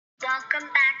Welcome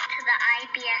back to the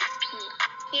IBFP.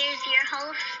 Here's your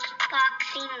host,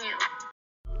 Boxing News.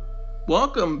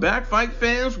 Welcome back, fight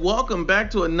fans. Welcome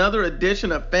back to another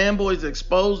edition of Fanboys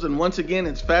Exposed, and once again,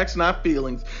 it's facts, not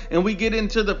feelings. And we get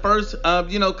into the first,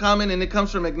 comment, and it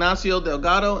comes from Ignacio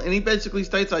Delgado, and he basically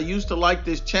states, "I used to like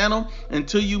this channel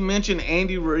until you mentioned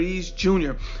Andy Ruiz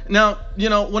Jr." Now,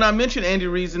 when I mentioned Andy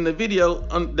Ruiz in the video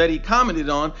that he commented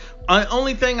on, the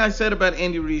only thing I said about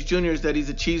Andy Ruiz Jr. is that he's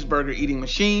a cheeseburger eating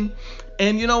machine.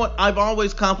 And you know what? I've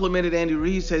always complimented Andy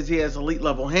Ruiz, says he has elite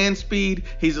level hand speed.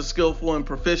 He's a skillful and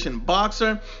proficient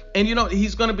boxer. And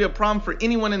he's going to be a problem for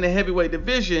anyone in the heavyweight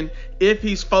division if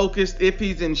he's focused, if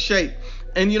he's in shape.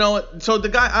 And so the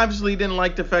guy obviously didn't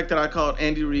like the fact that I called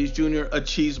Andy Ruiz Jr. a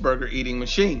cheeseburger eating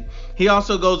machine. He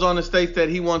also goes on to state that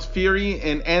he wants Fury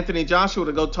and Anthony Joshua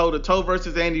to go toe-to-toe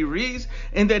versus Andy Ruiz,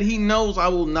 and that he knows I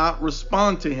will not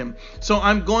respond to him. So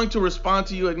I'm going to respond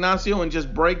to you, Ignacio, and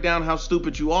just break down how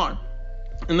stupid you are.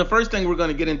 And the first thing we're going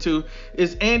to get into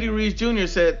is Andy Ruiz Jr.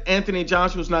 said Anthony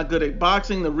Joshua's not good at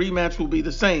boxing. The rematch will be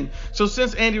the same. So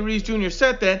since Andy Ruiz Jr.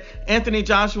 said that, Anthony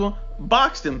Joshua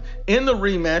boxed him in the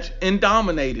rematch and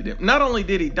dominated him. Not only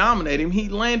did he dominate him, he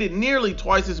landed nearly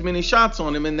twice as many shots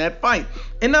on him in that fight.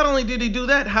 And not only did he do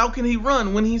that, how can he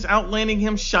run when he's outlanding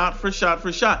him shot for shot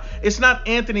for shot? It's not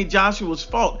Anthony Joshua's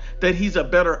fault that he's a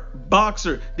better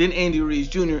boxer than Andy Ruiz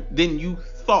Jr. than you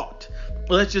thought.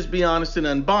 Let's just be honest and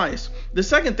unbiased. The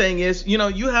second thing is,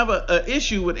 you have a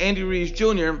issue with Andy Ruiz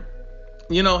Jr.,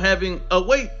 having a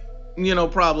weight,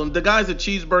 problem. The guy's a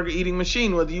cheeseburger eating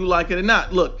machine, whether you like it or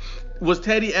not. Look, was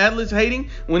Teddy Atlas hating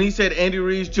when he said Andy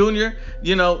Ruiz Jr.,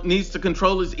 needs to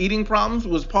control his eating problems?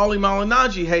 Was Paulie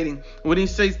Malignaggi hating when he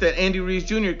says that Andy Ruiz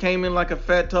Jr. came in like a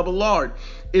fat tub of lard?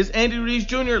 Is Andy Ruiz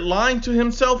Jr. lying to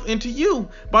himself and to you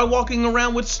by walking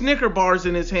around with Snicker bars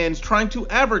in his hands trying to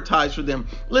advertise for them?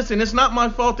 Listen, it's not my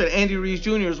fault that Andy Ruiz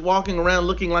Jr. is walking around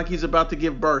looking like he's about to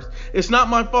give birth. It's not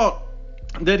my fault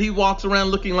that he walks around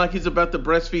looking like he's about to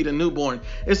breastfeed a newborn.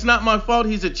 It's not my fault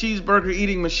he's a cheeseburger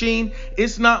eating machine.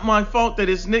 It's not my fault that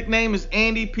his nickname is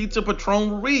Andy Pizza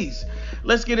Patron Ruiz.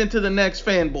 Let's get into the next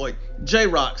fanboy,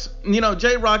 J-Rocks.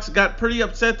 J-Rocks got pretty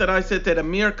upset that I said that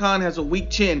Amir Khan has a weak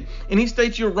chin. And he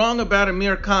states you're wrong about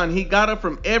Amir Khan. He got up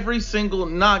from every single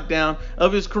knockdown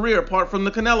of his career apart from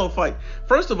the Canelo fight.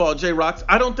 First of all, J-Rocks,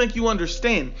 I don't think you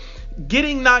understand.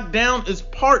 Getting knocked down is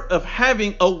part of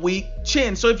having a weak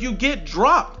chin. So if you get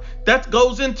dropped, that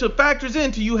factors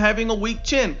into you having a weak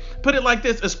chin. Put it like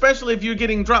this, especially if you're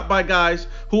getting dropped by guys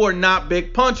who are not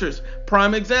big punchers.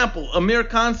 Prime example, Amir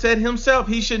Khan said himself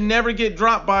he should never get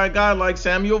dropped by a guy like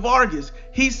Samuel Vargas.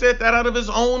 He said that out of his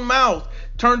own mouth.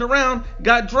 Turned around,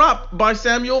 got dropped by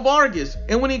Samuel Vargas.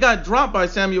 And when he got dropped by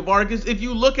Samuel Vargas, if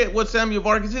you look at what Samuel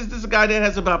Vargas is, this is a guy that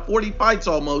has about 40 fights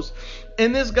almost.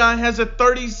 And this guy has a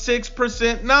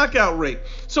 36% knockout rate.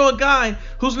 So a guy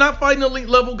who's not fighting elite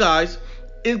level guys,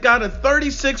 it's got a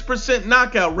 36%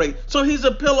 knockout rate. So he's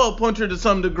a pillow puncher to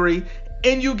some degree,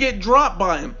 and you get dropped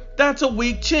by him. That's a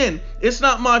weak chin. It's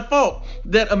not my fault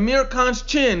that Amir Khan's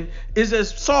chin is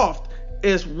as soft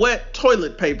as wet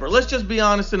toilet paper. Let's just be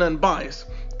honest and unbiased.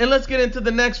 And let's get into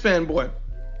the next fanboy,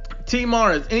 T.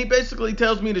 Mars, and he basically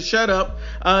tells me to shut up.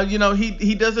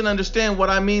 He doesn't understand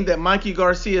what I mean that Mikey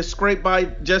Garcia scraped by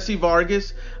Jesse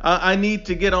Vargas. I need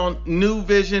to get on new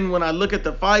vision when I look at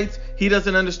the fights. He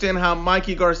doesn't understand how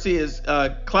Mikey Garcia is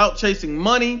clout chasing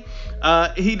money.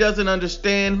 He doesn't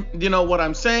understand, what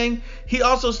I'm saying. He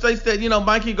also states that,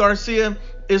 Mikey Garcia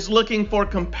is looking for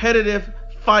competitive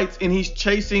fights and he's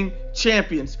chasing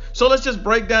champions. So let's just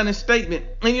break down his statement.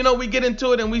 And we get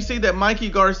into it and we see that Mikey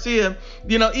Garcia,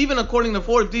 even according to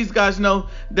Forbes, these guys know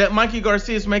that Mikey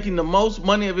Garcia is making the most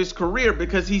money of his career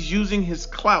because he's using his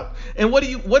clout. And what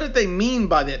did they mean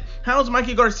by that? How is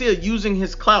Mikey Garcia using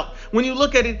his clout? When you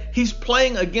look at it, he's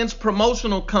playing against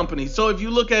promotional companies. So if you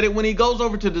look at it, when he goes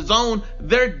over to the Zone,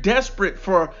 they're desperate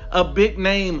for a big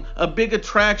name, a big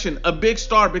attraction, a big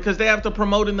star, because they have to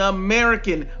promote in the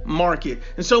American market.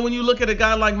 And so when you look at a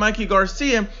guy like Mikey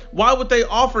Garcia, why would they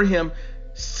offer him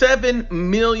 $7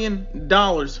 million?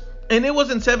 And it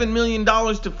wasn't $7 million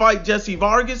to fight Jesse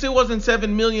Vargas. It wasn't $7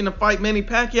 million to fight Manny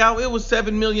Pacquiao. It was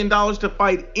 $7 million to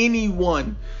fight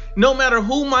anyone. No matter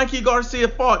who Mikey Garcia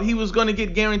fought, he was going to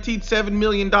get guaranteed $7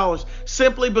 million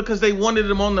simply because they wanted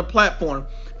him on the platform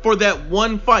for that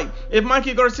one fight. If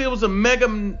Mikey Garcia was a mega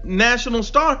national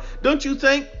star, don't you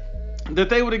think that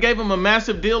they would have gave him a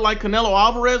massive deal like Canelo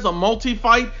Alvarez, a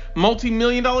multi-fight,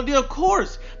 multi-million-dollar deal? Of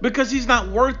course, because he's not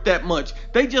worth that much.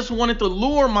 They just wanted to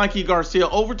lure Mikey Garcia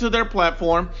over to their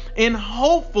platform and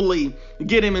hopefully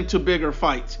get him into bigger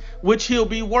fights, which he'll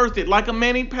be worth it, like a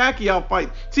Manny Pacquiao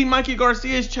fight. See, Mikey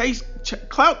Garcia is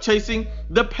clout chasing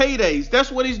the paydays.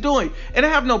 That's what he's doing. And I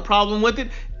have no problem with it.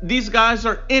 These guys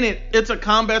are in it. It's a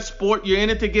combat sport. You're in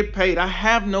it to get paid. I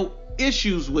have no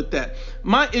issues with that.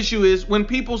 My issue is when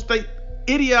people state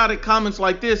idiotic comments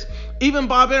like this. Even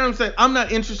Bob Arum said, I'm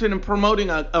not interested in promoting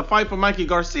a fight for Mikey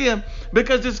Garcia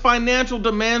because his financial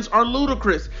demands are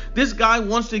ludicrous. This guy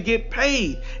wants to get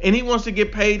paid, and he wants to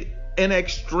get paid an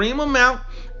extreme amount,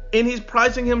 and he's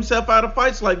pricing himself out of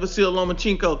fights like Vasyl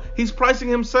Lomachenko. He's pricing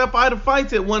himself out of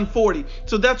fights at 140.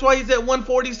 So that's why he's at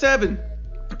 147.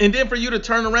 And then for you to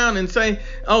turn around and say,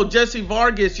 oh, Jesse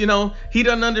Vargas, he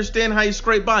doesn't understand how he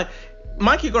scraped by.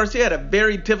 Mikey Garcia had a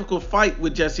very difficult fight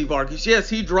with Jesse Vargas. Yes,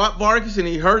 he dropped Vargas and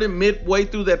he hurt him midway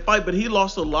through that fight, but he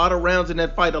lost a lot of rounds in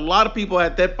that fight. A lot of people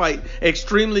had that fight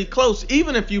extremely close.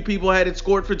 Even a few people had it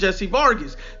scored for Jesse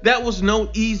Vargas. That was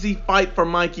no easy fight for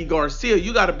Mikey Garcia.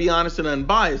 You got to be honest and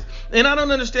unbiased. And I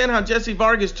don't understand how Jesse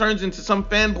Vargas turns into some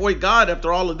fanboy god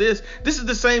after all of this. This is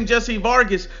the same Jesse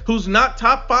Vargas who's not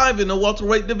top 5 in the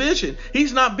welterweight division.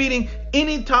 He's not beating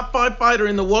any top 5 fighter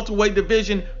in the welterweight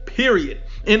division, period.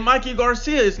 And Mikey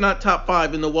Garcia is not top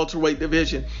 5 in the welterweight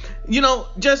division.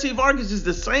 Jesse Vargas is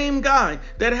the same guy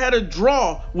that had a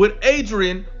draw with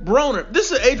Adrian Broner.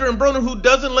 This is Adrian Broner who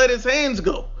doesn't let his hands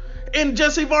go. And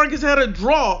Jesse Vargas had a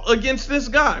draw against this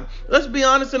guy. Let's be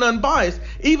honest and unbiased.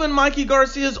 Even Mikey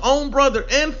Garcia's own brother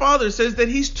and father says that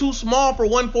he's too small for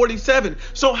 147.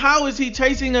 So how is he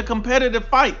chasing a competitive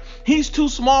fight? He's too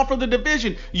small for the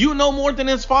division. You know more than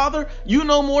his father. You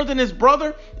know more than his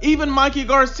brother. Even Mikey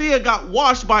Garcia got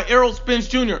washed by Errol Spence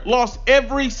Jr. Lost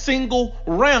every single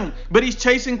round. But he's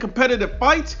chasing competitive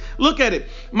fights. Look at it.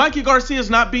 Mikey Garcia is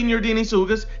not beating Yordenis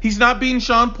Ugas. He's not beating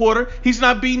Sean Porter. He's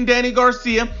not beating Danny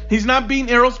Garcia. He's not beating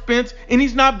Errol Spence, and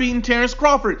he's not beating Terrence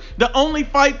Crawford. The only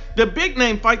fight, the big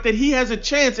name fight that he has a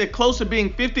chance at close to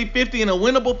being 50-50 in a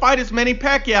winnable fight is Manny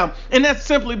Pacquiao. And that's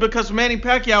simply because Manny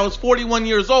Pacquiao is 41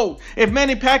 years old. If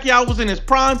Manny Pacquiao was in his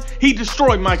prime, he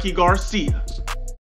destroyed Mikey Garcia.